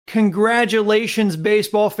Congratulations,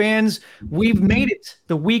 baseball fans. We've made it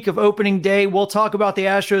the week of opening day. We'll talk about the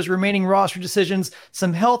Astros' remaining roster decisions,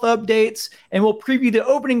 some health updates, and we'll preview the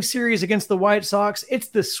opening series against the White Sox. It's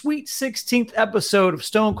the Sweet 16th episode of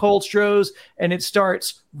Stone Cold Stros, and it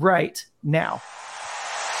starts right now.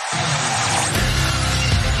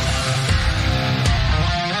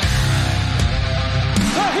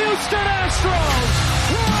 The Houston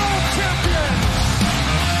Astros, world champions!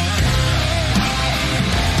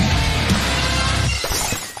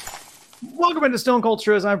 Welcome into Stone Cold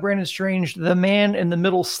Stros. I'm Brandon Strange. The man in the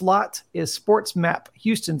middle slot is Sports Map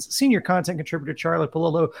Houston's senior content contributor, Charlie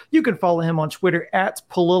Palillo. You can follow him on Twitter at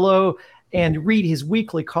Palillo and read his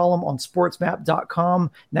weekly column on sportsmap.com.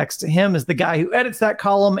 Next to him is the guy who edits that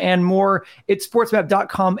column and more. It's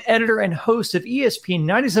sportsmap.com editor and host of ESPN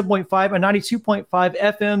 97.5 and 92.5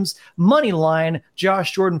 FM's Moneyline,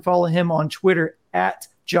 Josh Jordan. Follow him on Twitter at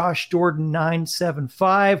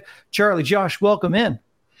JoshJordan975. Charlie, Josh, welcome in.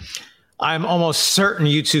 I'm almost certain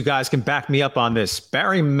you two guys can back me up on this.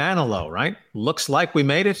 Barry Manilow, right? Looks like we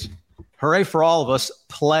made it. Hooray for all of us.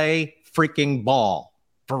 Play freaking ball.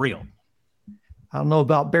 For real. I don't know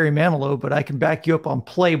about Barry Manilow, but I can back you up on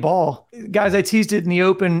play ball. Guys, I teased it in the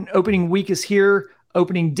opening week is here.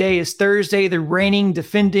 Opening day is Thursday. The reigning,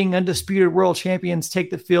 defending, undisputed world champions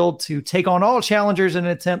take the field to take on all challengers in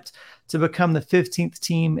an attempt to become the 15th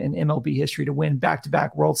team in MLB history to win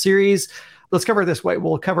back-to-back World Series. Let's cover it this way.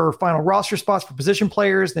 We'll cover final roster spots for position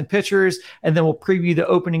players, then pitchers, and then we'll preview the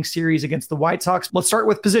opening series against the White Sox. Let's start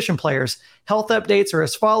with position players. Health updates are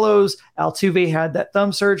as follows. Altuve had that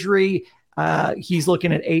thumb surgery. He's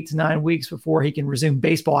looking at 8 to 9 weeks before he can resume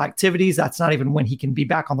baseball activities. That's not even when he can be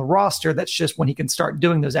back on the roster. That's just when he can start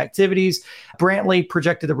doing those activities. Brantley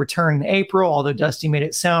projected a return in April, although Dusty made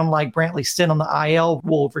it sound like Brantley's stint on the IL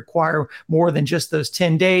will require more than just those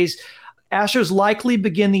 10 days. Astros likely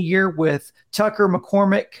begin the year with Tucker,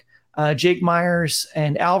 McCormick, Jake Myers,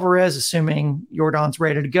 and Alvarez, assuming Jordan's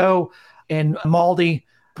ready to go, and Maldi,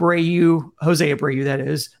 Jose Abreu, that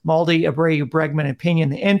is. Maldi, Abreu, Bregman, and Pena in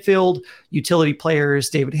the infield. Utility players,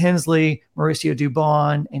 David Hensley, Mauricio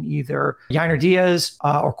Dubon, and either Yainer Diaz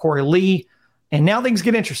or Corey Lee. And now things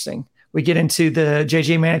get interesting. We get into the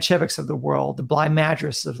J.J. Manichevics of the world, the Bly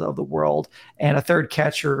Madras of the world, and a third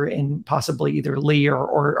catcher in possibly either Lee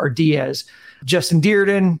or Diaz. Justin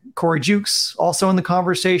Dearden, Corey Jukes also in the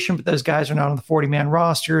conversation, but those guys are not on the 40-man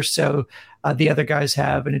roster, so the other guys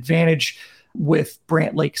have an advantage with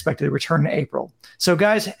Brantley expected to return in April. So,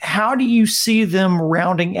 guys, how do you see them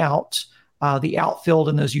rounding out the outfield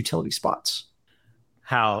in those utility spots?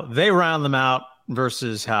 How they round them out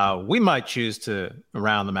versus how we might choose to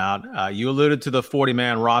round them out. You alluded to the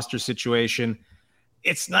 40-man roster situation.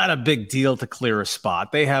 It's not a big deal to clear a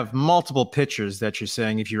spot. They have multiple pitchers that you're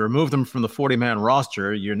saying if you remove them from the 40-man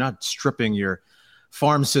roster, you're not stripping your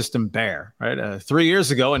farm system bare, right? 3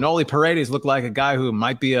 years ago, Enoli Paredes looked like a guy who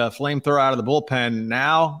might be a flamethrower out of the bullpen.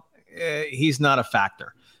 Now, he's not a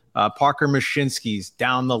factor. Parker Mashinsky's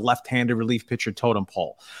down the left-handed relief pitcher totem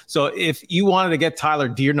pole. So if you wanted to get Tyler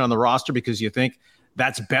Dearden on the roster because you think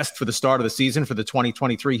that's best for the start of the season for the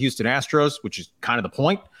 2023 Houston Astros, which is kind of the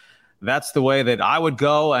point, that's the way that I would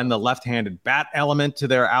go, and the left-handed bat element to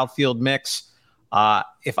their outfield mix.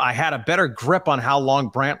 If I had a better grip on how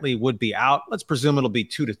long Brantley would be out, let's presume it'll be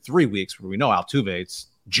 2 to 3 weeks, where we know Altuve, it's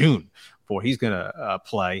June before he's going to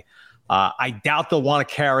play. I doubt they'll want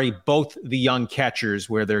to carry both the young catchers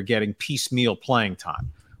where they're getting piecemeal playing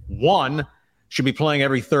time. One should be playing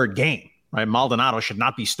every third game, right? Maldonado should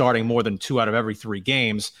not be starting more than 2 out of every 3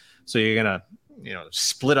 games. So you're going to,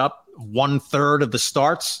 split up 1/3 of the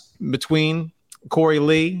starts between Corey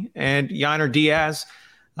Lee and Yainer Diaz.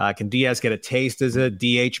 Can Diaz get a taste as a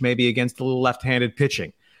DH maybe against a little left-handed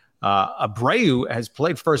pitching? Abreu has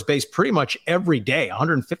played first base pretty much every day,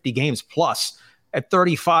 150 games plus. At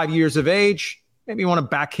 35 years of age, maybe you want to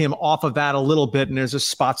back him off of that a little bit, and there's a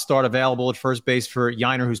spot start available at first base for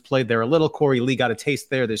Yainer, who's played there a little. Corey Lee got a taste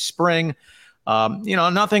there this spring.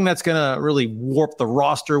 Nothing that's going to really warp the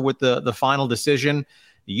roster with the final decision.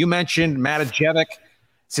 You mentioned Matijevic.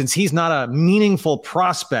 Since he's not a meaningful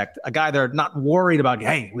prospect, a guy they're not worried about,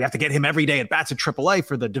 hey, we have to get him every day at bats at AAA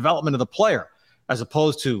for the development of the player, as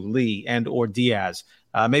opposed to Lee and or Diaz.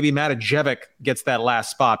 Maybe Matijevic gets that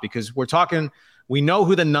last spot because we know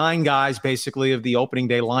who the 9 guys basically of the opening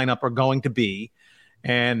day lineup are going to be.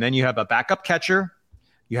 And then you have a backup catcher,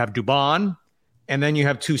 you have Dubon, and then you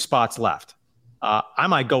have 2 spots left. I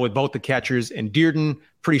might go with both the catchers and Dearden.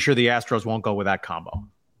 Pretty sure the Astros won't go with that combo.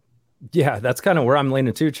 Yeah, that's kind of where I'm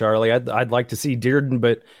leaning too, Charlie. I'd like to see Dearden,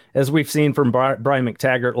 but as we've seen from Brian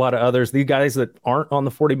McTaggart, a lot of others, these guys that aren't on the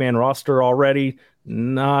 40-man roster already,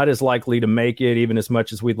 not as likely to make it, even as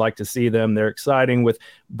much as we'd like to see them. They're exciting with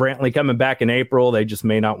Brantley coming back in April. They just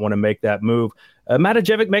may not want to make that move.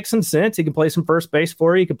 Matajevic makes some sense. He can play some first base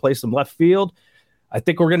for you. He can play some left field. I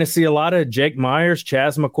think we're going to see a lot of Jake Myers,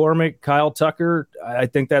 Chas McCormick, Kyle Tucker. I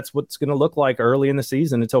think that's what's going to look like early in the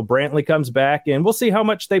season until Brantley comes back, and we'll see how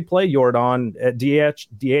much they play Jordan at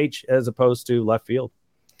DH as opposed to left field.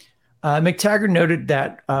 McTaggart noted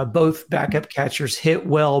that both backup catchers hit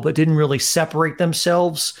well, but didn't really separate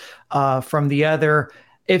themselves from the other.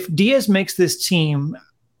 If Diaz makes this team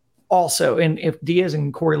also, and if Diaz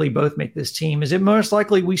and Corey Lee both make this team, is it most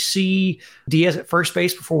likely we see Diaz at first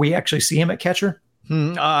base before we actually see him at catcher?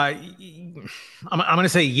 I'm going to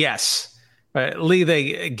say yes. Lee,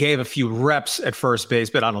 they gave a few reps at first base,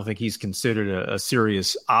 but I don't think he's considered a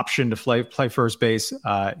serious option to play first base.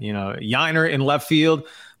 Yainer in left field.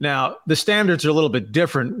 Now, the standards are a little bit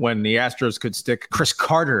different when the Astros could stick Chris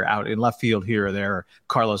Carter out in left field here or there.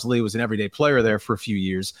 Carlos Lee was an everyday player there for a few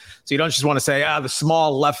years. So you don't just want to say, the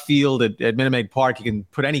small left field at Minute Maid Park, you can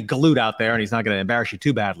put any galoot out there and he's not going to embarrass you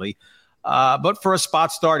too badly. But for a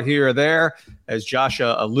spot start here or there, as Josh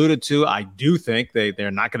alluded to, I do think they're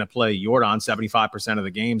not going to play Jordan 75% of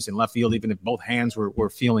the games in left field, even if both hands were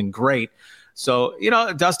feeling great. So,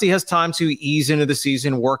 Dusty has time to ease into the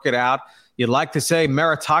season, work it out. You'd like to say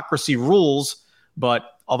meritocracy rules,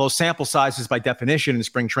 but although sample sizes by definition in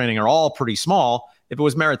spring training are all pretty small, if it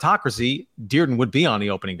was meritocracy, Dearden would be on the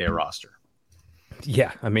opening day roster.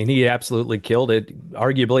 Yeah, I mean, he absolutely killed it.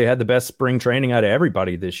 Arguably had the best spring training out of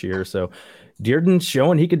everybody this year. So Dearden's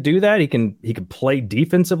showing he could do that. He can play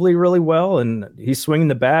defensively really well, and he's swinging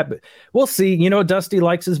the bat. But we'll see. Dusty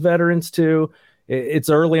likes his veterans too. It's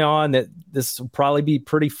early on that this will probably be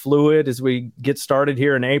pretty fluid as we get started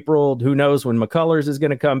here in April. Who knows when McCullers is going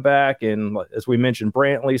to come back, and as we mentioned,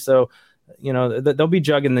 Brantley. So, they'll be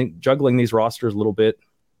juggling these rosters a little bit.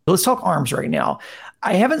 Let's talk arms right now.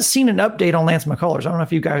 I haven't seen an update on Lance McCullers. I don't know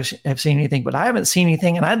if you guys have seen anything, but I haven't seen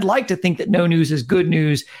anything, and I'd like to think that no news is good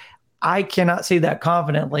news. I cannot say that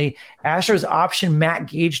confidently. Astros option Matt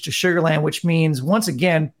Gage to Sugarland, which means, once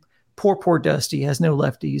again, poor Dusty has no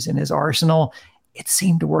lefties in his arsenal. It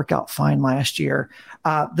seemed to work out fine last year.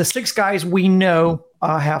 The 6 guys we know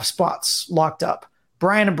have spots locked up.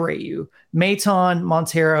 Brian Abreu, Maton,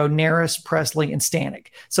 Montero, Neris, Presley, and Stanek.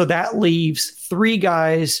 So that leaves 3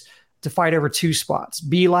 guys to fight over 2 spots.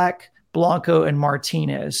 Bielak, Blanco, and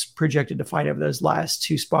Martinez projected to fight over those last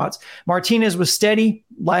 2 spots. Martinez was steady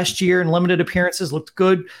last year in limited appearances, looked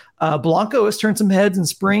good. Blanco has turned some heads in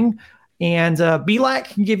spring. And Bielak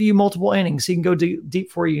can give you multiple innings. He can go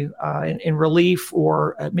deep for you in relief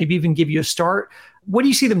or maybe even give you a start. What do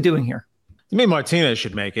you see them doing here? I mean, Martinez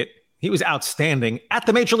should make it. He was outstanding at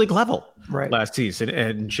the major league level last season.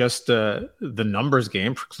 And just the numbers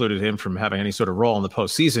game precluded him from having any sort of role in the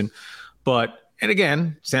postseason. And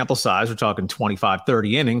again, sample size, we're talking 25,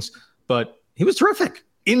 30 innings. But he was terrific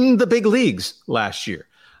in the big leagues last year.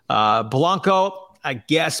 Blanco, I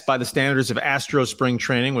guess by the standards of Astros spring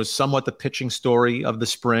training, was somewhat the pitching story of the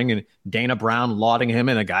spring, and Dana Brown lauding him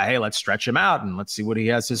and a guy, hey, let's stretch him out and let's see what he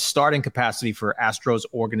has his starting capacity for Astros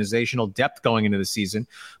organizational depth going into the season.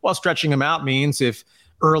 Well, stretching him out means if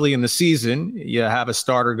early in the season you have a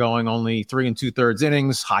starter going only 3 2/3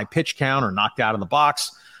 innings, high pitch count, or knocked out of the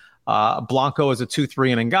box, Blanco is a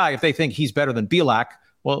 2-3 inning guy. If they think he's better than Bielak,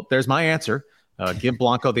 well, there's my answer. Give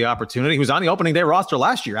Blanco the opportunity. He was on the opening day roster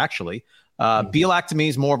last year, actually. Bielak to me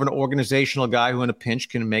is more of an organizational guy who in a pinch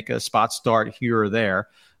can make a spot start here or there.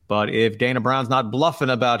 But if Dana Brown's not bluffing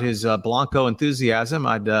about his Blanco enthusiasm,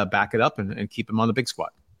 I'd back it up and keep him on the big squad.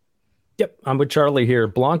 Yep, I'm with Charlie here.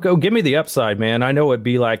 Blanco, give me the upside, man. I know what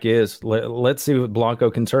Bielak is. Let's see what Blanco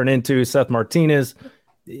can turn into. Seth Martinez,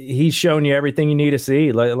 he's shown you everything you need to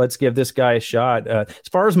see. Let's give this guy a shot. As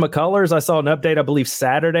far as McCullers, I saw an update, I believe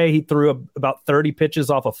Saturday. He threw about 30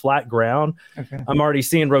 pitches off of flat ground. Okay. I'm already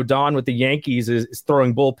seeing Rodon with the Yankees is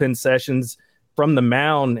throwing bullpen sessions from the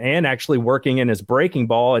mound and actually working in his breaking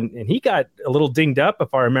ball. And he got a little dinged up,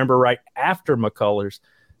 if I remember right, after McCullers.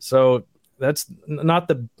 So that's not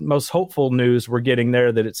the most hopeful news we're getting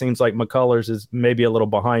there, that it seems like McCullers is maybe a little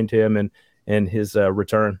behind him and his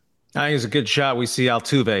return. I think it's a good shot we see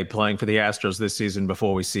Altuve playing for the Astros this season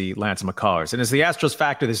before we see Lance McCullers. And as the Astros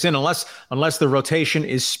factor this in, unless the rotation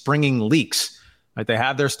is springing leaks, right? They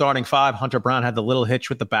have their starting 5. Hunter Brown had the little hitch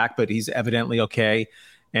with the back, but he's evidently okay.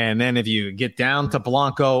 And then if you get down to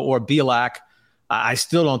Blanco or Bielak, I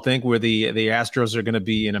still don't think where the Astros are going to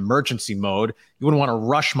be in emergency mode. You wouldn't want to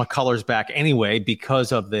rush McCullers back anyway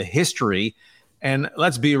because of the history. And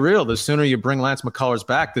let's be real, the sooner you bring Lance McCullers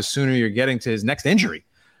back, the sooner you're getting to his next injury.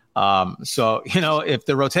 So, if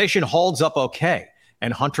the rotation holds up okay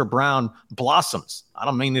and Hunter Brown blossoms, I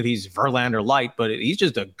don't mean that he's Verlander light, but he's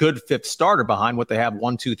just a good fifth starter behind what they have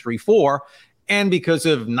 1, 2, 3, 4. And because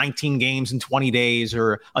of 19 games in 20 days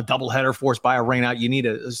or a doubleheader forced by a rainout, you need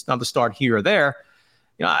another start here or there.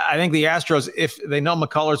 I think the Astros, if they know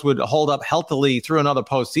McCullers would hold up healthily through another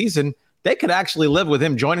postseason, they could actually live with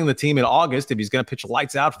him joining the team in August if he's going to pitch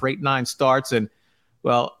lights out for 8, 9 starts. And,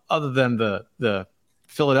 well, other than the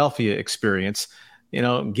Philadelphia experience,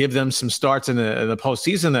 give them some starts in the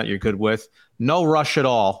postseason that you're good with. No rush at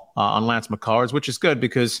all on Lance McCullers, which is good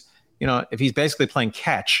because, if he's basically playing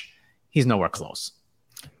catch, he's nowhere close.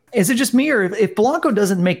 Is it just me, or if Blanco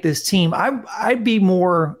doesn't make this team, I'd be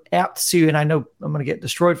more apt to, and I know I'm going to get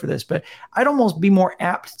destroyed for this, but I'd almost be more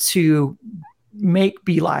apt to make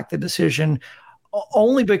Bielak the decision,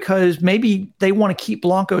 only because maybe they want to keep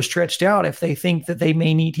Blanco stretched out if they think that they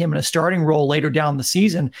may need him in a starting role later down the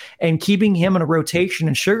season, and keeping him in a rotation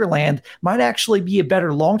in Sugarland might actually be a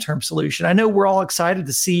better long-term solution. I know we're all excited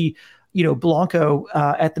to see, Blanco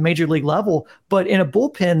at the major league level, but in a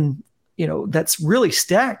bullpen, that's really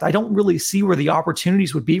stacked, I don't really see where the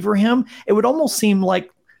opportunities would be for him. It would almost seem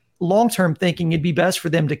like long-term thinking, it'd be best for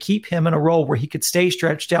them to keep him in a role where he could stay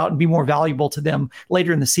stretched out and be more valuable to them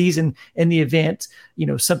later in the season in the event,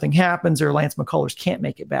 something happens or Lance McCullers can't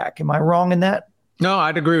make it back. Am I wrong in that? No,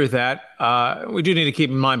 I'd agree with that. We do need to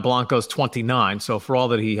keep in mind Blanco's 29. So for all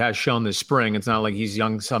that he has shown this spring, it's not like he's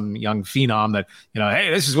some young phenom that,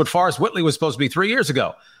 hey, this is what Forrest Whitley was supposed to be 3 years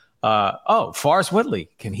ago. Forrest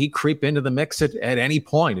Whitley, can he creep into the mix at any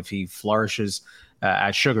point if he flourishes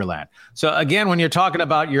at Sugarland? So again, when you're talking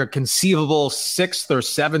about your conceivable 6th or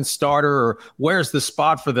 7th starter, or where's the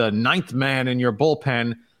spot for the 9th man in your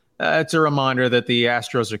bullpen, it's a reminder that the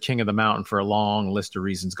Astros are king of the mountain for a long list of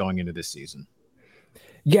reasons going into this season.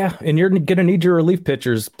 Yeah, and you're going to need your relief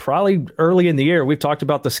pitchers probably early in the year. We've talked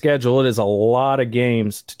about the schedule. It is a lot of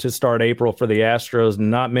games to start April for the Astros,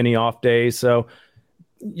 not many off days. So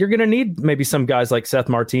you're going to need maybe some guys like Seth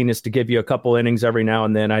Martinez to give you a couple innings every now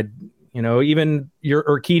and then. Even your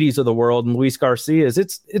Urquidis of the world and Luis Garcia's,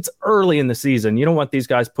 it's early in the season. You don't want these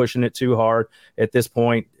guys pushing it too hard at this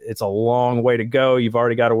point. It's a long way to go. You've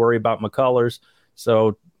already got to worry about McCullers.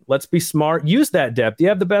 So let's be smart. Use that depth. You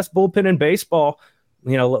have the best bullpen in baseball.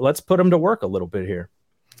 Let's put them to work a little bit here.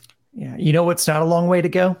 Yeah. It's not a long way to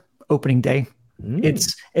go. Opening day.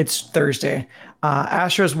 It's Thursday.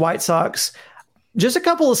 Astros, White Sox. Just a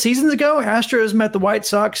couple of seasons ago, Astros met the White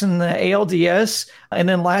Sox in the ALDS, and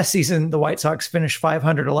then last season, the White Sox finished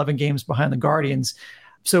 511 games behind the Guardians.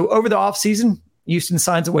 So over the offseason, Houston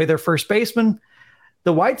signs away their first baseman.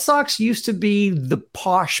 The White Sox used to be the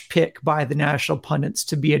posh pick by the national pundits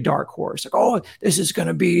to be a dark horse. Like, this is going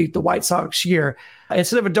to be the White Sox year.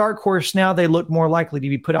 Instead of a dark horse, now they look more likely to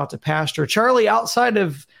be put out to pasture. Charlie, outside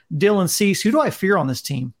of Dylan Cease, who do I fear on this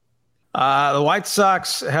team? The White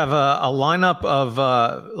Sox have a lineup of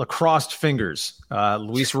lacrossed fingers.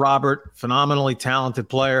 Luis Robert, phenomenally talented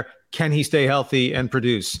player. Can he stay healthy and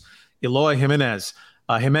produce? Eloy Jimenez,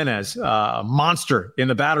 a monster in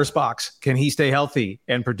the batter's box. Can he stay healthy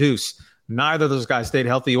and produce? Neither of those guys stayed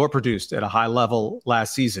healthy or produced at a high level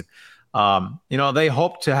last season. They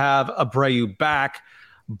hope to have Abreu back,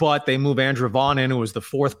 but they move Andrew Vaughn in, who was the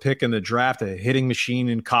 4th pick in the draft, a hitting machine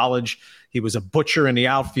in college. He was a butcher in the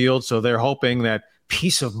outfield, so they're hoping that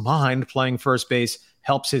peace of mind playing first base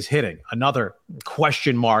helps his hitting. Another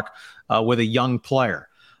question mark with a young player.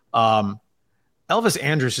 Elvis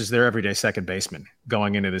Andrus is their everyday second baseman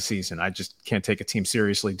going into the season. I just can't take a team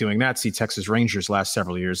seriously doing that. See Texas Rangers last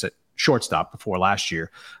several years at shortstop before last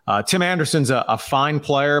year. Tim Anderson's a fine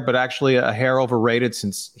player, but actually a hair overrated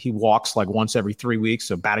since he walks like once every 3 weeks.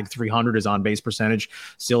 So batting 300, his on-base percentage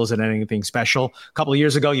still isn't anything special. A couple of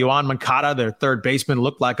years ago, Yoan Moncada, their third baseman,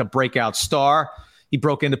 looked like a breakout star. He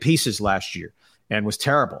broke into pieces last year and was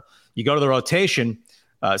terrible. You go to the rotation,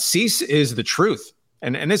 Cease is the truth.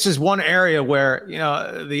 And this is one area where,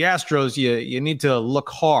 the Astros, you need to look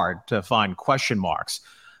hard to find question marks.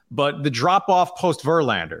 But the drop-off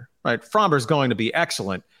post-Verlander, right? Framber's going to be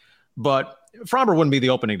excellent, but Framber wouldn't be the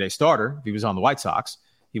opening day starter if he was on the White Sox.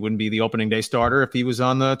 He wouldn't be the opening day starter if he was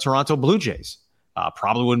on the Toronto Blue Jays.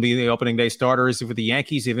 Probably wouldn't be the opening day starter if with the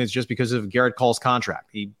Yankees, even if it's just because of Garrett Cole's contract.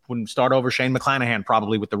 He wouldn't start over Shane McClanahan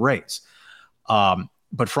probably with the Rays.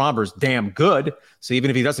 But Framber's damn good. So even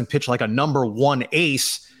if he doesn't pitch like a number one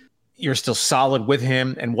ace, you're still solid with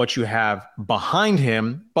him and what you have behind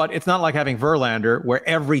him. But it's not like having Verlander, where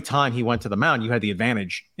every time he went to the mound, you had the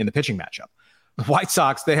advantage in the pitching matchup. The White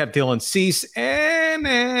Sox, they have Dylan Cease and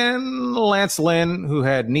Lance Lynn, who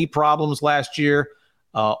had knee problems last year.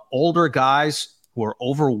 Older guys who are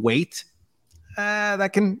overweight,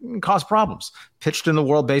 that can cause problems. Pitched in the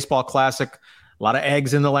World Baseball Classic, a lot of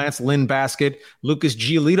eggs in the Lance Lynn basket. Lucas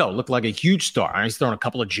Giolito looked like a huge star. He's thrown a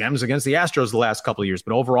couple of gems against the Astros the last couple of years,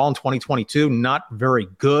 but overall in 2022, not very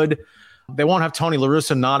good. They won't have Tony La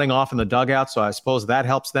Russa nodding off in the dugout, so I suppose that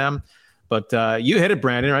helps them. But you hit it,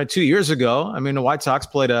 Brandon, right? 2 years ago, I mean, the White Sox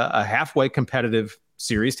played a halfway competitive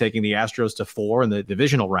series, taking the Astros to 4 in the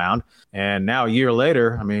divisional round. And now a year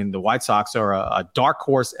later, I mean, the White Sox are a dark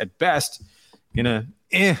horse at best in a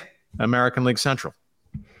American League Central.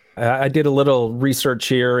 I did a little research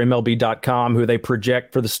here, MLB.com, who they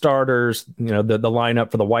project for the starters, the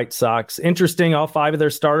lineup for the White Sox. Interesting, all 5 of their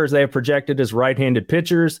starters they have projected as right-handed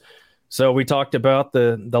pitchers. So we talked about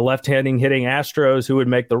the left-handing hitting Astros who would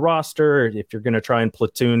make the roster. If you're going to try and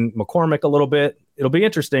platoon McCormick a little bit, it'll be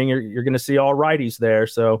interesting. You're going to see all righties there.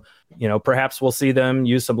 So, perhaps we'll see them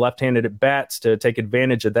use some left-handed at bats to take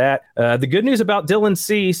advantage of that. The good news about Dylan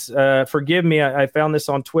Cease, forgive me, I found this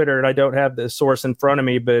on Twitter and I don't have the source in front of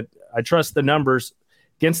me, but I trust the numbers.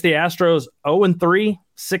 Against the Astros, 0-3,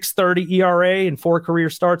 6.30 ERA and 4 career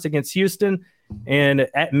starts against Houston. And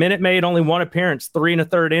at Minute Maid, only 1 appearance, 3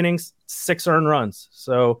 1/3 innings, 6 earned runs.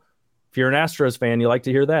 So if you're an Astros fan, you like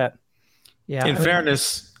to hear that. Yeah. In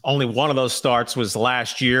fairness, only one of those starts was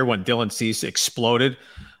last year when Dylan Cease exploded.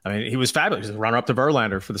 I mean, he was fabulous. He was a runner-up to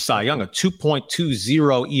Verlander for the Cy Young, a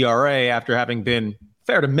 2.20 ERA after having been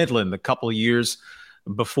fair to Midland the couple of years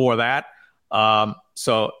before that. In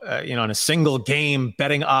a single game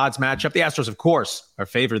betting odds matchup, the Astros, of course, are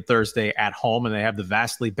favored Thursday at home, and they have the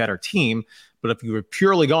vastly better team. But if you were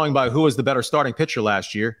purely going by who was the better starting pitcher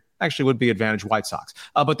last year, actually would be advantage White Sox.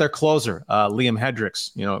 But their closer, Liam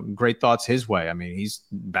Hendricks, great thoughts his way. I mean, he's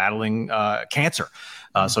battling cancer,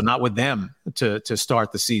 so not with them to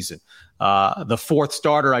start the season. The 4th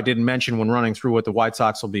starter I didn't mention when running through what the White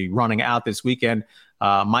Sox will be running out this weekend,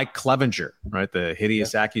 Mike Clevenger, right? The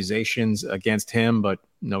hideous accusations against him, but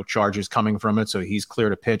no charges coming from it, so he's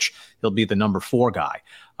clear to pitch. He'll be the number 4 guy.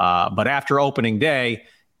 But after opening day,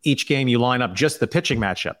 each game you line up just the pitching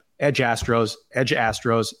matchup. Edge Astros, Edge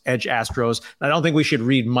Astros, Edge Astros. I don't think we should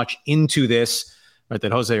read much into this, right?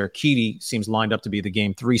 That Jose Urquidy seems lined up to be the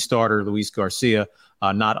game 3 starter, Luis Garcia,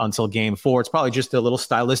 not until game 4. It's probably just a little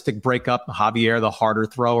stylistic breakup. Javier, the harder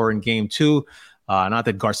thrower in game 2. Not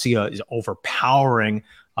that Garcia is overpowering,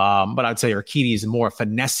 but I'd say Urquidy is more a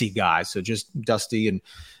finessey guy. So just Dusty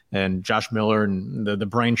and Josh Miller and the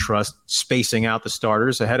brain trust spacing out the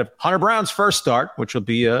starters ahead of Hunter Brown's first start, which will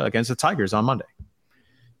be against the Tigers on Monday.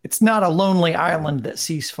 It's not a lonely island that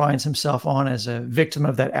Cease finds himself on as a victim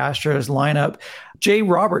of that Astros lineup. Jay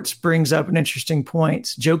Roberts brings up an interesting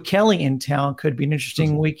point. Joe Kelly in town could be an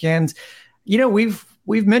interesting weekend. We've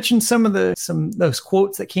mentioned some of those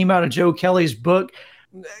quotes that came out of Joe Kelly's book.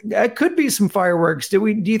 That could be some fireworks. Do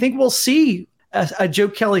you think we'll see a Joe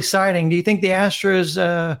Kelly sighting? Do you think the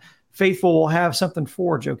Astros faithful will have something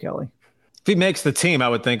for Joe Kelly? If he makes the team, I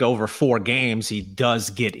would think over 4 games he does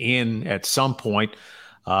get in at some point.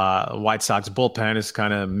 White Sox bullpen is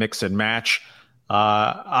kind of mix and match.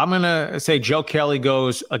 I'm going to say Joe Kelly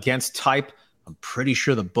goes against type. I'm pretty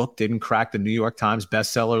sure the book didn't crack the New York Times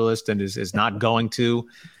bestseller list and is not going to.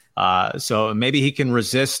 So maybe he can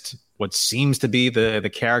resist what seems to be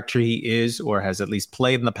the character he is or has at least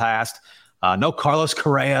played in the past. No Carlos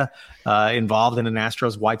Correa involved in an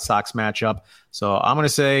Astros-White Sox matchup. So I'm going to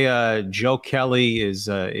say Joe Kelly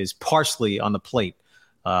is parsley on the plate.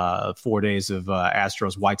 4 days of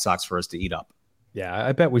Astros-White Sox for us to eat up. Yeah,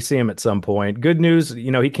 I bet we see him at some point. Good news,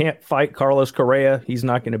 he can't fight Carlos Correa. He's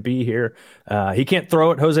not going to be here. He can't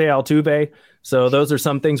throw at Jose Altuve. So those are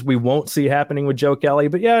some things we won't see happening with Joe Kelly.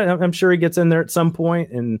 But yeah, I'm sure he gets in there at some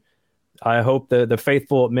point, and I hope the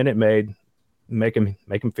faithful at Minute Maid make him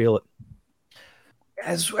feel it.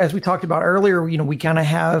 As we talked about earlier, we kind of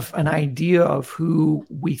have an idea of who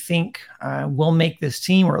we think will make this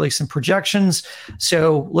team, or at least some projections.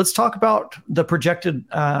 So let's talk about the projected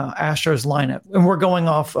Astros lineup. And we're going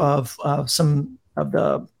off of some of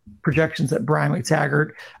the projections that Brian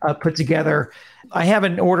McTaggart put together. I have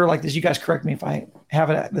an order like this. You guys correct me if I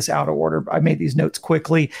have this out of order. I made these notes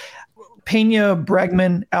quickly. Pena,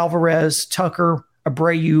 Bregman, Alvarez, Tucker,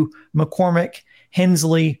 Abreu, McCormick,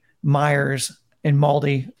 Hensley, Myers, and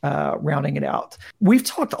Maldi rounding it out. We've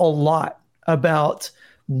talked a lot about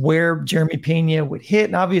where Jeremy Pena would hit,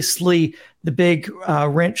 and obviously the big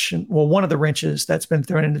wrench, one of the wrenches that's been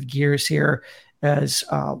thrown into the gears here is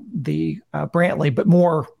the Brantley, but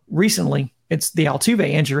more recently it's the Altuve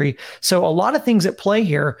injury. So a lot of things at play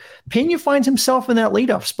here. Pena finds himself in that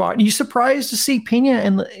leadoff spot. Are you surprised to see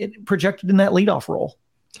Pena projected in that leadoff role?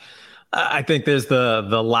 I think there's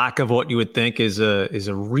the lack of what you would think is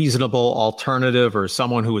a reasonable alternative or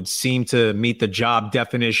someone who would seem to meet the job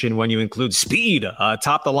definition when you include speed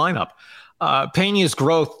top the lineup. Pena's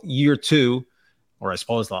growth year 2, or I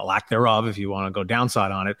suppose the lack thereof if you want to go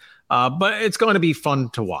downside on it, but it's going to be fun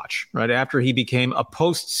to watch. Right after he became a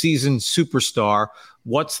postseason superstar,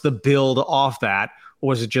 what's the build off that? Or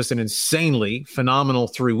was it just an insanely phenomenal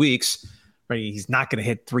 3 weeks? He's not going to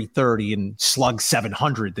hit 330 and slug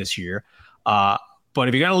 700 this year. But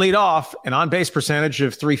if you're going to lead off, an on-base percentage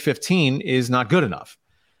of 315 is not good enough.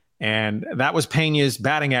 And that was Pena's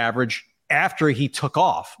batting average after he took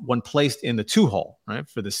off when placed in the 2-hole. Right?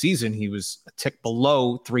 For the season, he was a tick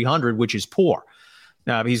below 300, which is poor.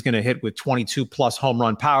 Now, if he's going to hit with 22-plus home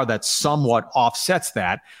run power, that somewhat offsets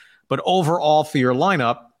that. But overall, for your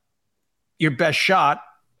lineup, your best shot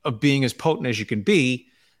of being as potent as you can be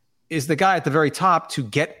is the guy at the very top to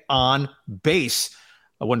get on base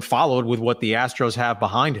when followed with what the Astros have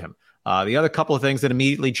behind him. The other couple of things that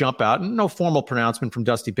immediately jump out, and no formal pronouncement from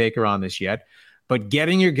Dusty Baker on this yet, but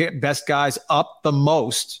getting your best guys up the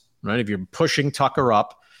most, right? If you're pushing Tucker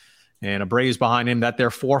up and Abreu's behind him, that they're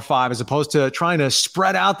 4-5, as opposed to trying to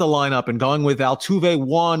spread out the lineup and going with Altuve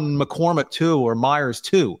 1, McCormick 2, or Myers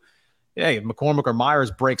 2. Hey, if McCormick or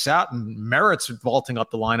Myers breaks out and merits vaulting up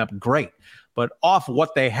the lineup, great. But off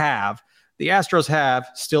what they have, the Astros have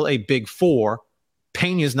still a big 4.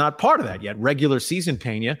 Pena's not part of that yet. Regular season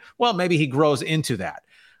Pena, well, maybe he grows into that.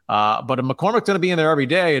 But if McCormick's going to be in there every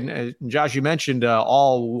day, and Josh, you mentioned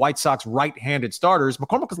all White Sox right-handed starters,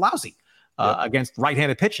 McCormick is lousy against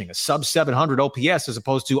right-handed pitching, a sub-700 OPS as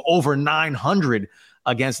opposed to over 900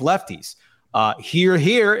 against lefties.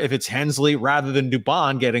 Here, if it's Hensley rather than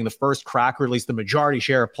Dubon getting the first crack, or at least the majority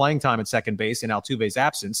share of playing time at second base in Altuve's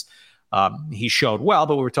absence, he showed well,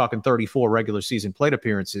 but we were talking 34 regular season plate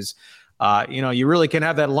appearances. You really can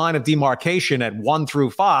have that line of demarcation at 1 through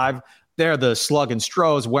 5. They're the slug and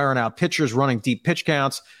Stros, wearing out pitchers, running deep pitch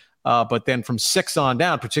counts. But then from 6 on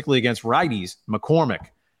down, particularly against righties, McCormick,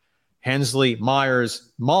 Hensley,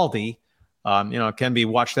 Myers, Maldi, can be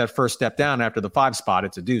watch that first step down after the 5 spot.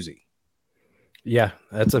 It's a doozy. Yeah,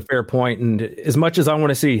 that's a fair point. And as much as I want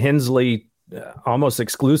to see Hensley almost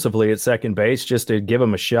exclusively at second base just to give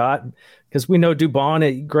him a shot, because we know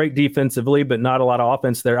Dubon great defensively, but not a lot of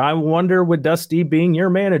offense there. I wonder, with Dusty being your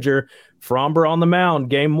manager, Fromber on the mound,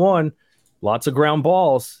 game 1, lots of ground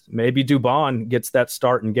balls. Maybe Dubon gets that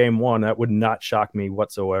start in game 1. That would not shock me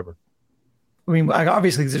whatsoever. I mean,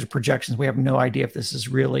 obviously there's projections. We have no idea if this is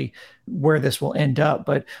really where this will end up,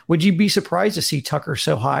 but would you be surprised to see Tucker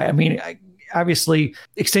so high? I mean, obviously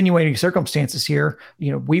extenuating circumstances here.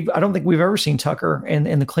 I don't think we've ever seen Tucker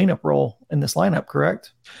in the cleanup role in this lineup,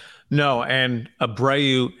 correct? No, and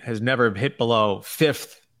Abreu has never hit below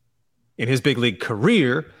 5th in his big league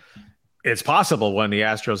career. It's possible when the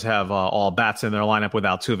Astros have all bats in their lineup with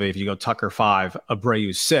Altuve, if you go Tucker 5,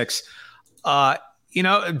 Abreu 6.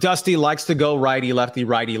 Dusty likes to go righty, lefty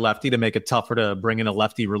to make it tougher to bring in a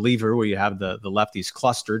lefty reliever where you have the lefties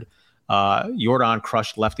clustered. Jordan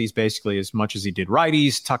crushed lefties basically as much as he did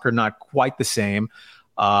righties. Tucker not quite the same.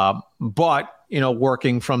 But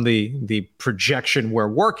working from the projection we're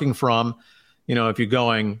working from, if you're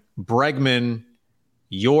going Bregman,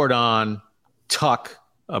 Jordan, Tuck,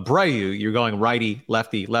 Abreu, you're going righty,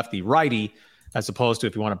 lefty, righty, as opposed to,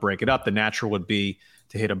 if you want to break it up, the natural would be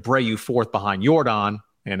to hit Abreu 4th behind Jordan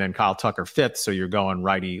and then Kyle Tucker 5th. So you're going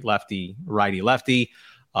righty, lefty.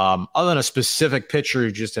 Other than a specific pitcher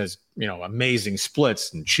who just has, amazing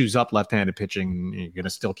splits and chews up left-handed pitching, you're going to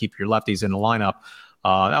still keep your lefties in the lineup.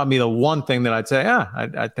 That would be the one thing that I'd say,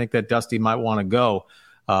 I think that Dusty might want to go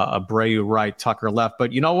Abreu right, Tucker left.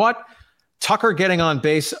 But you know what? Tucker getting on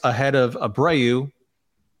base ahead of Abreu,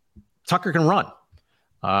 Tucker can run.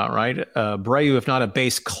 Right? Abreu, if not a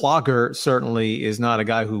base clogger, certainly is not a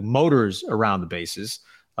guy who motors around the bases.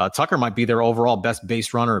 Tucker might be their overall best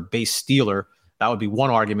base runner, base stealer. That would be one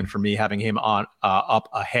argument for me, having him on up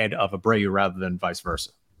ahead of Abreu rather than vice versa.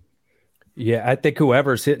 Yeah, I think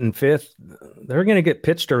whoever's hitting 5th, they're going to get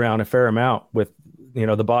pitched around a fair amount with,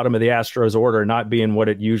 the bottom of the Astros order not being what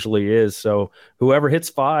it usually is. So whoever hits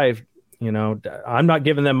 5, I'm not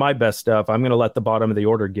giving them my best stuff. I'm going to let the bottom of the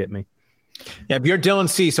order get me. Yeah, if you're Dylan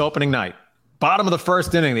Cease opening night, bottom of the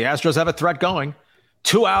 1st inning, the Astros have a threat going.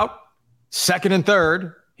 2 out, 2nd and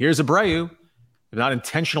 3rd. Here's Abreu. If not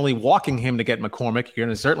intentionally walking him to get McCormick, you're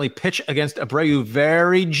going to certainly pitch against Abreu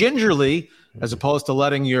very gingerly, as opposed to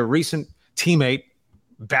letting your recent teammate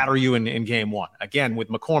batter you in game 1. Again, with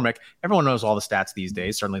McCormick, everyone knows all the stats these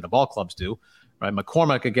days. Certainly the ball clubs do. Right?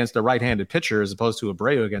 McCormick against a right-handed pitcher as opposed to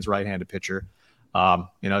Abreu against right-handed pitcher.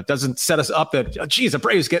 It doesn't set us up that, geez,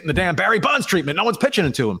 Abreu's getting the damn Barry Bonds treatment. No one's pitching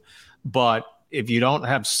into him. But if you don't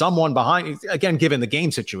have someone behind, again, given the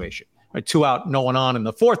game situation, right, 2 out, no one on in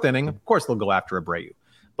the 4th inning, of course they'll go after Abreu.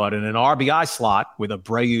 But in an RBI slot with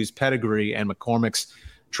Abreu's pedigree and McCormick's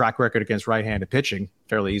track record against right-handed pitching,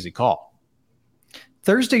 fairly easy call.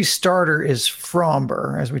 Thursday's starter is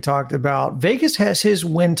Fromber, as we talked about. Vegas has his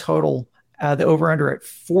win total, the over-under at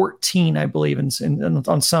 14, I believe,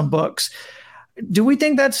 on some books. Do we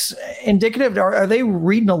think that's indicative? Are they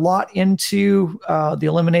reading a lot into the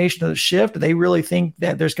elimination of the shift? Do they really think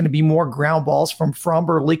that there's going to be more ground balls from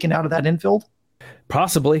Fromber leaking out of that infield?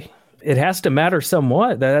 Possibly. It has to matter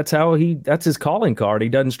somewhat. That's his calling card. He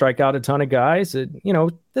doesn't strike out a ton of guys. The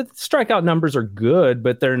strikeout numbers are good,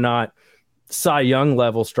 but they're not Cy Young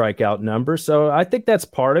level strikeout numbers. So I think that's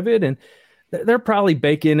part of it. And they're probably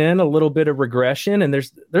baking in a little bit of regression. And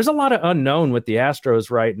there's a lot of unknown with the Astros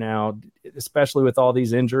right now, especially with all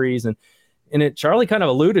these injuries. And Charlie kind of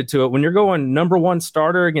alluded to it. When you're going number one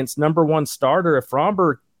starter against number one starter, if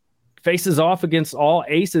Fromber faces off against all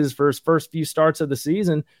aces for his first few starts of the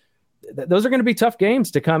season, those are going to be tough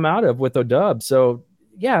games to come out of with a dub. So,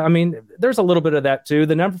 yeah, I mean, there's a little bit of that too.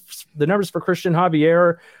 The numbers for Christian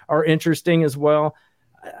Javier are interesting as well.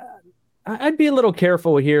 I'd be a little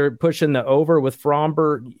careful here pushing the over with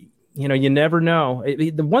Fromber. You never know.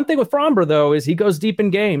 The one thing with Fromber, though, is he goes deep in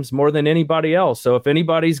games more than anybody else. So if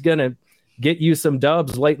anybody's going to get you some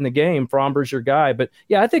dubs late in the game, Fromber's your guy. But,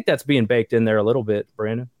 yeah, I think that's being baked in there a little bit,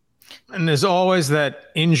 Brandon. And there's always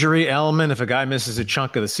that injury element. If a guy misses a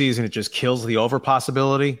chunk of the season, it just kills the over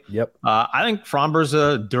possibility. Yep. I think Fromber's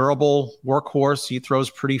a durable workhorse. He throws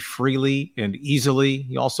pretty freely and easily.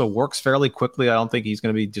 He also works fairly quickly. I don't think he's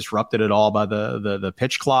going to be disrupted at all by the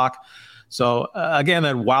pitch clock. So, again,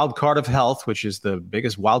 that wild card of health, which is the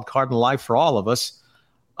biggest wild card in life for all of us.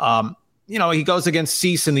 He goes against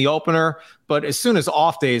Cease in the opener, but as soon as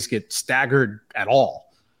off days get staggered at all,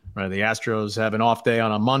 right? The Astros have an off day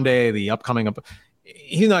on a Monday. He's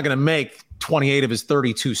not going to make 28 of his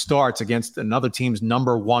 32 starts against another team's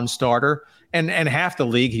number one starter. And half the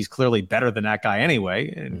league, he's clearly better than that guy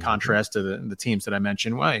anyway, in contrast to the teams that I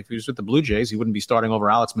mentioned. Well, if he was with the Blue Jays, he wouldn't be starting over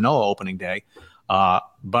Alex Manoah opening day. But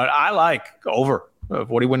I like over. What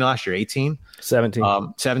did he win last year? 18?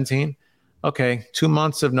 17. 17. Okay, 2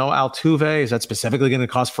 months of no Altuve. Is that specifically going to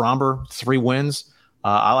cost Fromber 3 wins?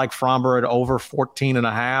 I like Fromber at over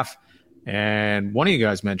 14.5. And one of you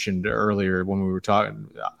guys mentioned earlier when we were talking,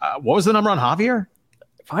 what was the number on Javier?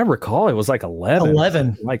 If I recall, it was like 11.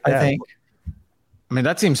 11, like that. I think. I mean,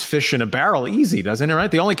 that seems fish in a barrel easy, doesn't it, right?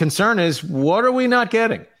 The only concern is, what are we not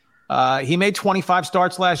getting? He made 25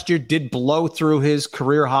 starts last year, did blow through his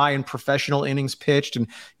career high in professional innings pitched. And,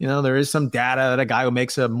 there is some data that a guy who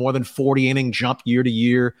makes a more than 40 inning jump year to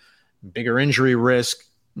year, bigger injury risk,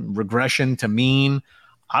 regression to mean.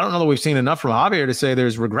 I don't know that we've seen enough from Javier to say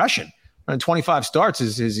there's regression. In 25 starts,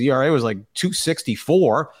 his ERA was like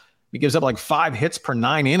 2.64. He gives up like 5 hits per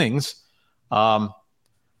 9 innings.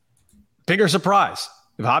 Bigger surprise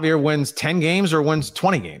if Javier wins 10 games or wins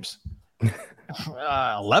 20 games.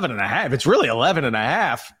 11.5. It's really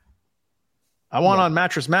 11.5. I want on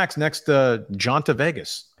Mattress Max next John to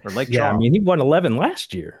Vegas or Lake Charles. Yeah, I mean, he won 11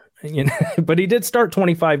 last year. But he did start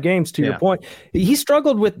 25 games, to your point. He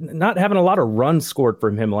struggled with not having a lot of runs scored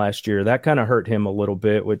from him last year. That kind of hurt him a little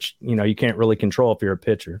bit, which, you can't really control if you're a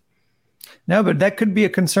pitcher. No, but that could be a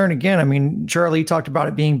concern again. I mean, Charlie talked about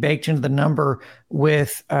it being baked into the number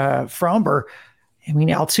with Fromber. I mean,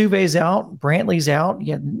 Altuve's out, Brantley's out.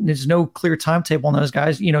 Yeah, there's no clear timetable on those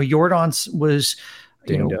guys. Jordan's was,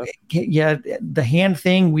 the hand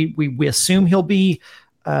thing. We assume he'll be.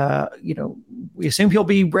 We assume he'll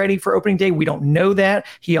be ready for opening day. We don't know that.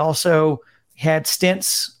 He also had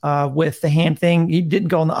stints with the hand thing. He didn't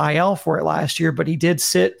go on the IL for it last year, but he did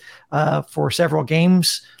sit for several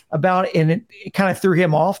games about it, and it kind of threw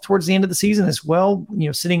him off towards the end of the season as well.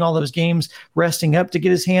 Sitting all those games, resting up to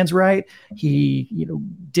get his hands right. He,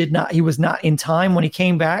 he was not in time when he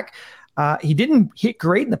came back. He didn't hit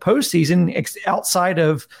great in the postseason outside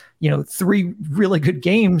of, 3 really good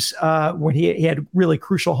games when he had really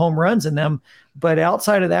crucial home runs in them. But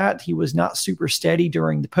outside of that, he was not super steady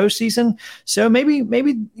during the postseason. So maybe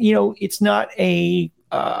it's not a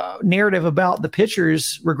narrative about the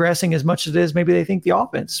pitchers regressing as much as it is. Maybe they think the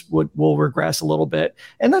offense will regress a little bit.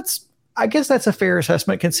 And I guess that's a fair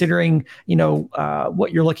assessment considering,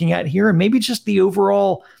 what you're looking at here, and maybe just the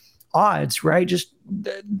overall odds, right? Just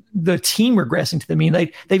the team regressing to the mean.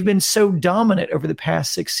 They've been so dominant over the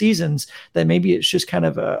past 6 seasons that maybe it's just kind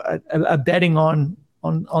of a betting on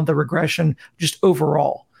the regression just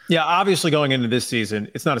overall. Yeah, obviously going into this season,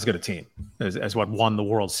 it's not as good a team as what won the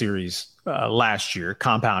World Series last year,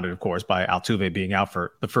 compounded, of course, by Altuve being out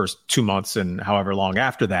for the first 2 months and however long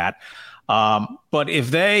after that. But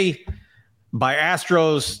if they, by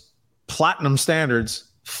Astros platinum standards,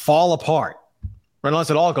 fall apart, or unless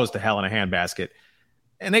it all goes to hell in a handbasket,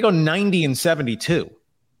 and they go 90-72,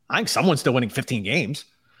 I think someone's still winning 15 games.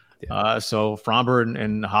 Yeah. So Framber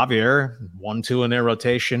and Javier 1-2 in their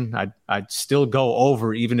rotation. I'd still go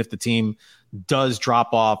over even if the team does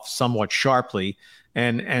drop off somewhat sharply.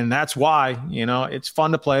 And that's why, it's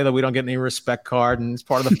fun to play that we don't get any respect card, and it's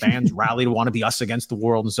part of the fans rally to want to be us against the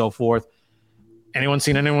world and so forth. Anyone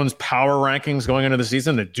seen anyone's power rankings going into the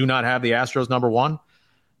season that do not have the Astros number one?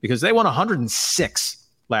 Because they won 106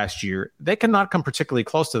 last year. They cannot come particularly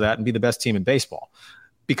close to that and be the best team in baseball.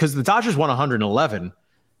 Because the Dodgers won 111.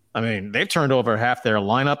 I mean, they've turned over half their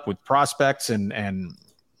lineup with prospects and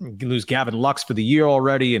lose Gavin Lux for the year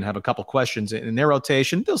already and have a couple questions in their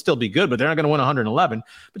rotation. They'll still be good, but they're not going to win 111.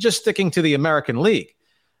 But just sticking to the American League,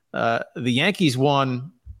 the Yankees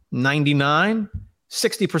won 99,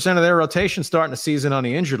 60% of their rotation starting the season on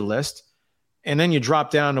the injured list. And then you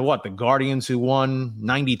drop down to the Guardians, who won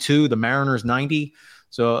 92, the Mariners 90.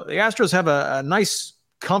 So the Astros have a nice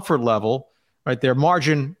comfort level. Right, their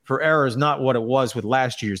margin for error is not what it was with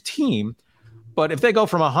last year's team. But if they go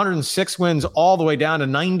from 106 wins all the way down to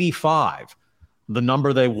 95, the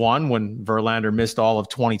number they won when Verlander missed all of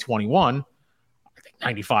 2021, I think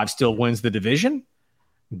 95 still wins the division.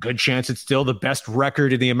 Good chance it's still the best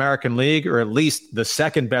record in the American League, or at least the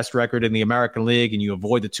second best record in the American League, and you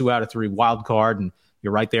avoid the 2 out of 3 wild card, and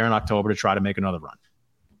you're right there in October to try to make another run.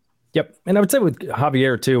 Yep, and I would say with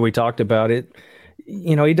Javier too, we talked about it.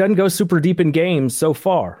 He doesn't go super deep in games so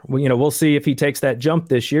far. We'll see if he takes that jump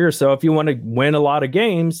this year. So if you want to win a lot of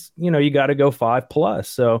games, you got to go 5+.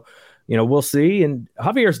 So, we'll see. And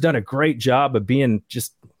Javier's done a great job of being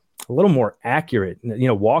just a little more accurate,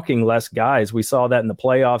 walking less guys. We saw that in the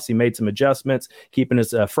playoffs. He made some adjustments, keeping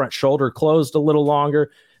his front shoulder closed a little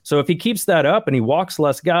longer. So if he keeps that up and he walks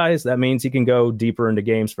less guys, that means he can go deeper into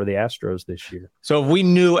games for the Astros this year. So if we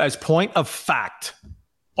knew as point of fact,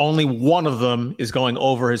 only one of them is going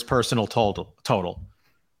over his personal total.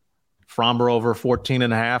 Framber over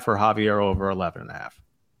 14.5 or Javier over 11.5.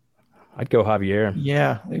 I'd go Javier.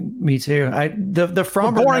 Yeah, me too. The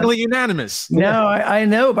Framber boringly unanimous. No, I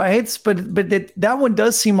know, but that one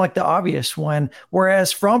does seem like the obvious one.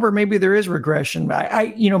 Whereas Framber, maybe there is regression.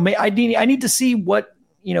 I need to see what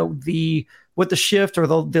the shift or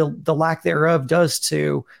the lack thereof does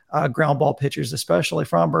to ground ball pitchers, especially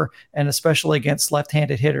Framber, and especially against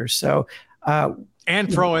left-handed hitters. So,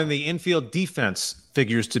 and throw in the infield defense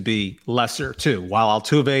figures to be lesser too. While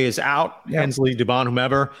Altuve is out, Hensley, Dubon,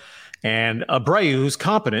 whomever, and Abreu, who's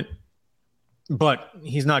competent, but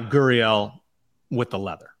he's not Gurriel with the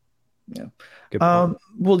leather. Yeah.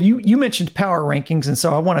 Well, you mentioned power rankings, and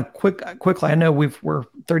so I want to quickly. I know we're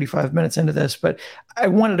 35 minutes into this, but I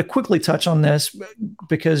wanted to quickly touch on this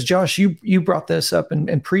because Josh, you brought this up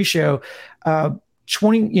in pre-show.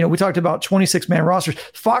 20, we talked about 26-man rosters.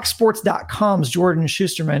 FoxSports.com's Jordan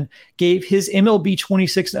Schusterman gave his MLB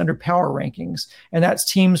 26 and under power rankings, and that's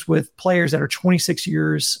teams with players that are 26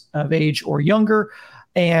 years of age or younger,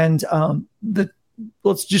 and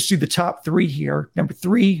let's just do the top 3 here. Number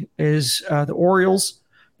 3 is the Orioles.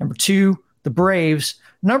 Number 2, the Braves.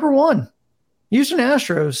 Number 1, Houston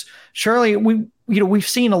Astros. Charlie, we've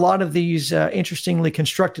seen a lot of these interestingly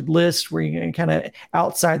constructed lists where you kind of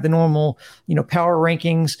outside the normal, power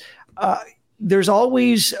rankings. There's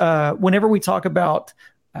always, whenever we talk about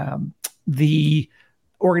the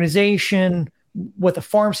organization, what the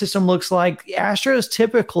farm system looks like, the Astros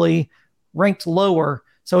typically ranked lower.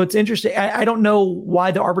 So it's interesting. I don't know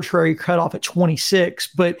why the arbitrary cutoff at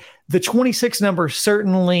 26, but the 26 number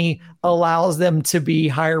certainly allows them to be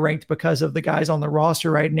higher ranked because of the guys on the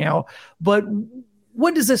roster right now. But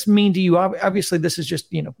what does this mean to you? Obviously, this is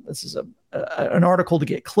just, this is an article to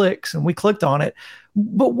get clicks, and we clicked on it.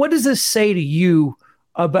 But what does this say to you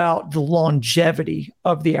about the longevity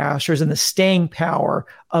of the Astros and the staying power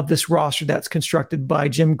of this roster that's constructed by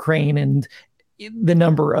Jim Crane and the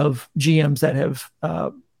number of GMs that have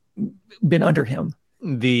been under him?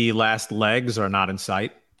 The last legs are not in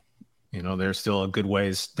sight. They're still a good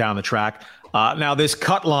ways down the track. Now, this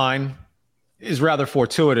cut line is rather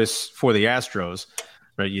fortuitous for the Astros.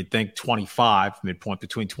 Right? You'd think 25, midpoint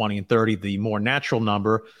between 20 and 30, the more natural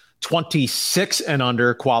number. 26 and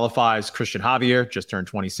under qualifies Christian Javier, just turned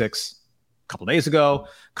 26 a couple days ago.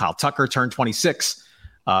 Kyle Tucker turned 26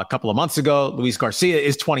 a couple of months ago. Luis Garcia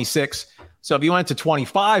is 26. So if you went to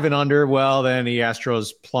 25 and under, well, then the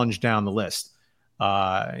Astros plunged down the list.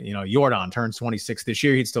 Jordan turns 26 this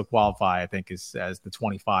year. He'd still qualify, I think, as the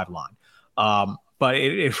 25 line. But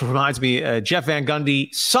it reminds me, Jeff Van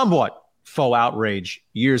Gundy, somewhat faux outrage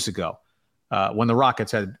years ago when the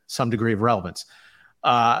Rockets had some degree of relevance,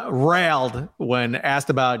 railed when asked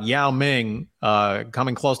about Yao Ming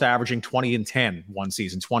coming close to averaging 20 and 10 one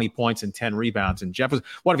season, 20 points and 10 rebounds. And Jeff was,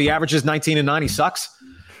 what if he averages 19 and 9? He sucks.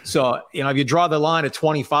 So, if you draw the line at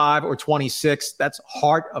 25 or 26, that's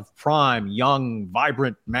heart of prime, young,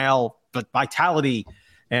 vibrant male vitality.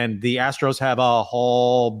 And the Astros have a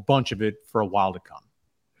whole bunch of it for a while to come.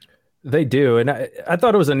 They do. And I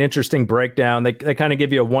thought it was an interesting breakdown. They kind of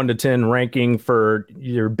give you a 1 to 10 ranking for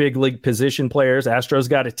your big league position players. Astros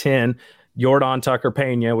got a 10. Jordan, Tucker,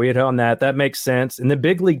 Pena, we hit on that. That makes sense. And the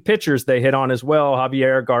big league pitchers they hit on as well,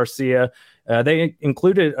 Javier Garcia. They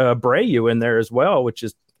included Abreu in there as well, which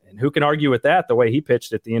is, and who can argue with that, the way he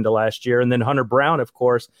pitched at the end of last year. And then Hunter Brown, of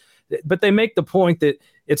course. But they make the point that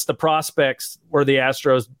it's the prospects where the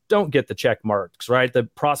Astros don't get the check marks, right? The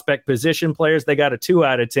prospect position players, they got a 2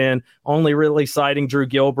 out of 10, only really citing Drew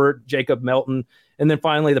Gilbert, Jacob Melton. And then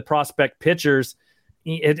finally, the prospect pitchers,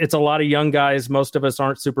 it's a lot of young guys most of us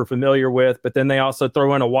aren't super familiar with, but then they also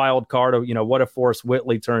throw in a wild card of, what if Forrest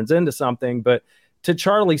Whitley turns into something. But to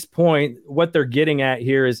Charlie's point, what they're getting at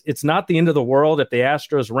here is it's not the end of the world if the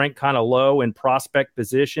Astros rank kind of low in prospect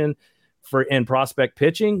position in prospect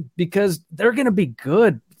pitching, because they're going to be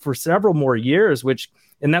good for several more years,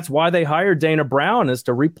 and that's why they hired Dana Brown, is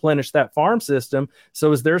to replenish that farm system.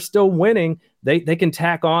 So as they're still winning, they can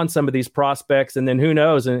tack on some of these prospects, and then who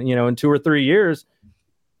knows, and in 2 or 3 years,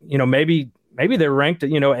 maybe they're ranked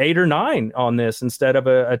 8 or 9 on this instead of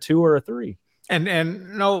a 2 or a 3.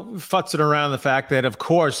 And no futzing around the fact that, of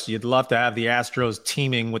course, you'd love to have the Astros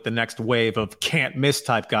teaming with the next wave of can't miss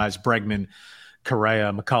type guys, Bregman,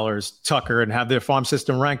 Correa, McCullers, Tucker, and have their farm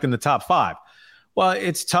system ranked in the top 5. Well,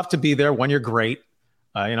 it's tough to be there when you're great.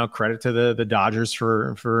 Credit to the Dodgers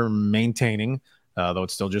for maintaining, though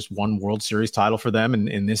it's still just one World Series title for them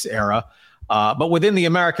in this era. But within the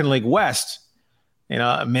American League West,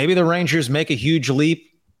 maybe the Rangers make a huge leap,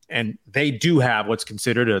 and they do have what's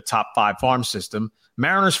considered a top 5 farm system.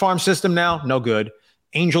 Mariners farm system now, no good.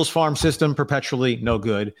 Angels farm system, perpetually no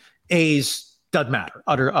good. A's, doesn't matter,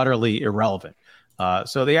 utterly irrelevant.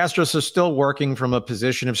 So the Astros are still working from a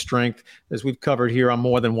position of strength, as we've covered here on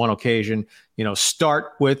more than one occasion.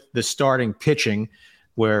 Start with the starting pitching,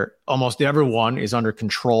 where almost everyone is under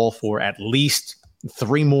control for at least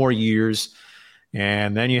 3 more years.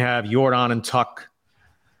 And then you have Jordan and Tuck,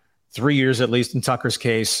 3 years at least in Tucker's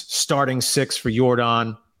case, starting 6 for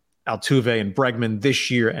Jordan, Altuve, and Bregman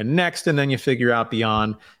this year and next. And then you figure out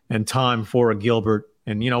beyond and time for a Gilbert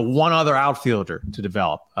and, one other outfielder to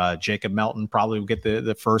develop. Jacob Melton probably will get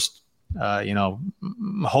the first,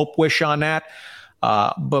 hope wish on that.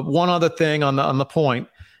 But one other thing on the point,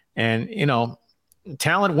 and,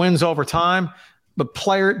 talent wins over time, but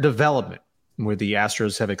player development, where the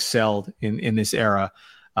Astros have excelled in this era,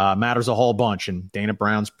 matters a whole bunch. And Dana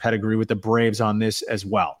Brown's pedigree with the Braves on this as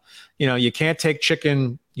well. You can't take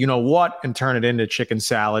chicken, and turn it into chicken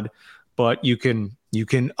salad, but you can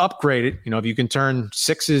upgrade it. If you can turn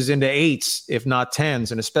 6s into 8s, if not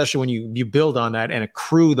 10s, and especially when you build on that and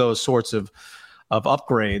accrue those sorts of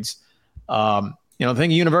upgrades. The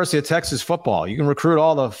thing, University of Texas football, you can recruit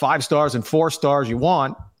all the 5 stars and 4 stars you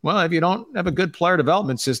want. Well, if you don't have a good player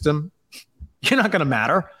development system, you're not going to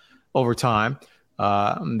matter over time.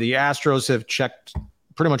 The Astros have checked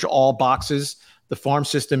pretty much all boxes. The farm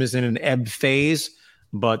system is in an ebb phase,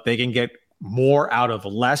 but they can get more out of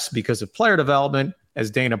less because of player development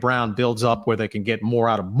as Dana Brown builds up where they can get more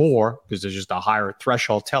out of more, because there's just a higher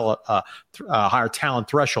threshold, higher talent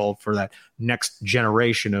threshold for that next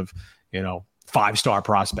generation of, 5-star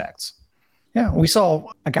prospects. Yeah, we saw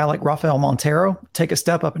a guy like Rafael Montero take a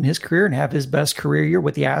step up in his career and have his best career year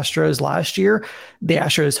with the Astros last year. The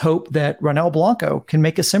Astros hope that Ronel Blanco can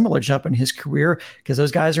make a similar jump in his career because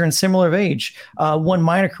those guys are in similar age. One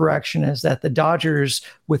minor correction is that the Dodgers,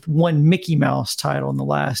 with one Mickey Mouse title in the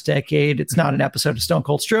last decade, it's not an episode of Stone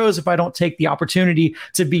Cold Stros if I don't take the opportunity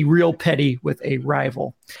to be real petty with a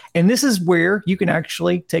rival. And this is where you can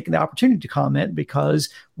actually take the opportunity to comment, because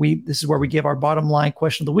this is where we give our bottom line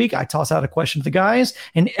question of the week. I toss out a question to the guys,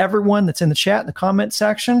 and everyone that's in the chat in the comment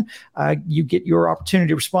section, you get your opportunity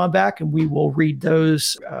to respond back, and we will read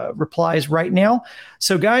those replies right now.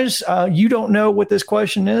 So guys, you don't know what this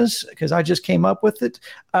question is because I just came up with it.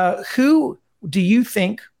 Who do you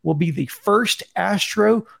think will be the first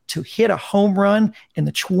Astro to hit a home run in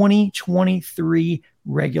the 2023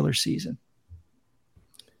 regular season?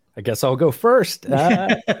 I guess I'll go first.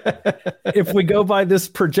 If we go by this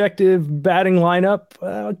projected batting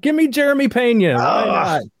lineup, give me Jeremy Pena. Why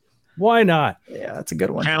not? Why not? Yeah, that's a good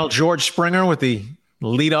one. Channel George Springer with the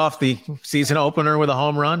lead off the season opener with a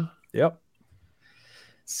home run. Yep.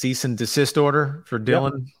 Cease and desist order for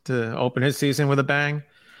Dylan to open his season with a bang.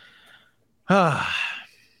 I'll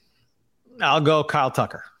go Kyle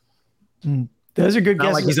Tucker. Those are good Not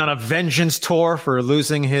guesses. like he's on a vengeance tour for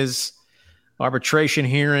losing his arbitration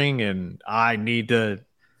hearing, and I need to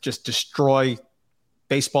just destroy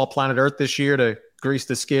baseball planet Earth this year to grease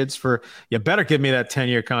the skids for, you better give me that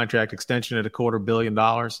 10-year contract extension at $250 million.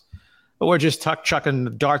 But we're just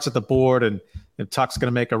chucking darts at the board, and Tuck's going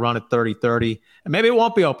to make a run at 30-30. And maybe it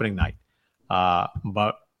won't be opening night.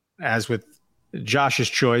 But as with Josh's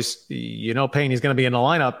choice, Pena's going to be in the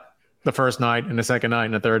lineup the first night and the second night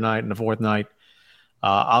and the third night and the fourth night.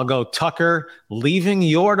 I'll go Tucker, leaving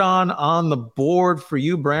Jordan on the board for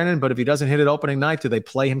you, Brandon. But if he doesn't hit it opening night, do they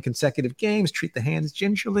play him consecutive games, treat the hands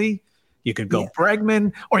gingerly? You could go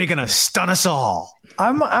Bregman, or you're gonna stun us all.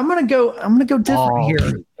 I'm gonna go different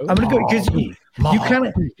here. I'm gonna go because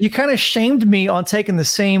you kind of shamed me on taking the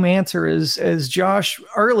same answer as Josh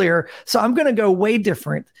earlier. So I'm gonna go way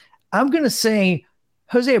different. I'm gonna say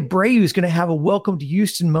Jose Abreu is going to have a welcome to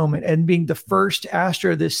Houston moment and being the first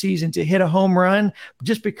Astro this season to hit a home run,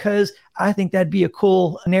 just because I think that'd be a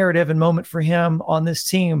cool narrative and moment for him on this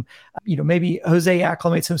team. Maybe Jose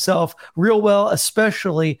acclimates himself real well,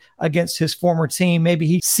 especially against his former team. Maybe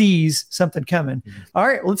he sees something coming. All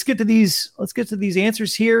right, let's get to these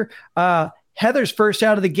answers here. Heather's first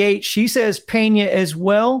out of the gate. She says Pena as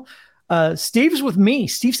well. Steve's with me.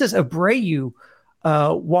 Steve says Abreu.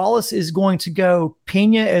 Wallace is going to go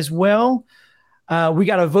Pena as well. We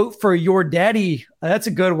got to vote for your daddy. That's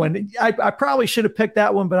a good one. I probably should have picked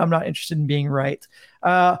that one, but I'm not interested in being right.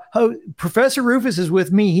 Professor Rufus is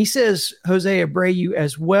with me. He says Jose Abreu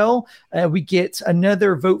as well. We get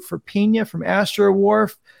another vote for Pena from Astro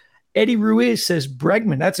Wharf. Eddie Ruiz says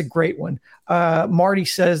Bregman. That's a great one. Marty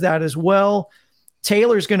says that as well.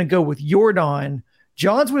 Taylor's going to go with Jordan.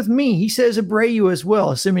 John's with me. He says Abreu as well,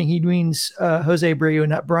 assuming he means Jose Abreu and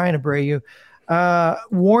not Brian Abreu.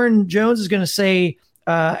 Warren Jones is going to say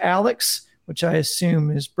Alex, which I assume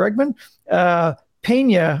is Bregman.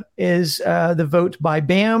 Pena is the vote by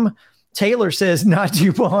Bam. Taylor says not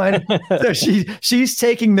Dubon. So she's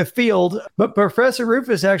taking the field. But Professor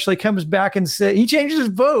Rufus actually comes back and says he changes his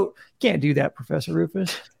vote. Can't do that, Professor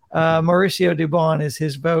Rufus. Mauricio Dubon is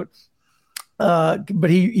his vote. But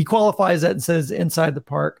he qualifies that and says inside the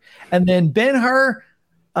park. And then Ben-Hur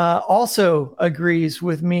also agrees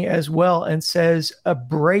with me as well and says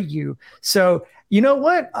Abreu. So you know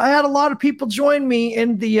what? I had a lot of people join me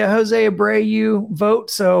in the Jose Abreu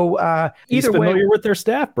vote. So He's either familiar way, with their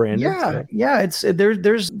staff, Brandon. Yeah. It's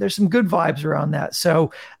there's some good vibes around that.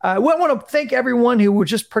 So I want to thank everyone who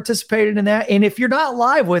just participated in that. And if you're not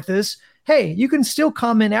live with us, hey, you can still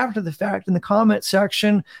comment after the fact in the comment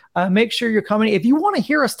section. Make sure you're commenting. If you want to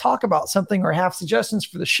hear us talk about something or have suggestions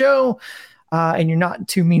for the show, and you're not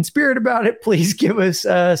too mean-spirited about it, please give us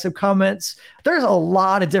some comments. There's a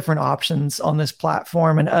lot of different options on this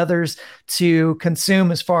platform and others to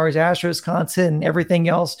consume as far as Astros content and everything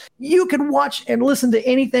else. You can watch and listen to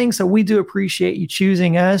anything, so we do appreciate you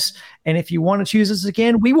choosing us. And if you want to choose us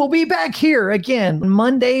again, we will be back here again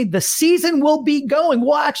Monday. The season will be going.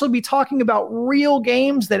 We'll actually be talking about real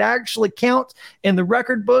games that actually count in the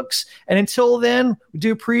record books. And until then, we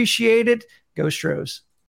do appreciate it. Go Stros.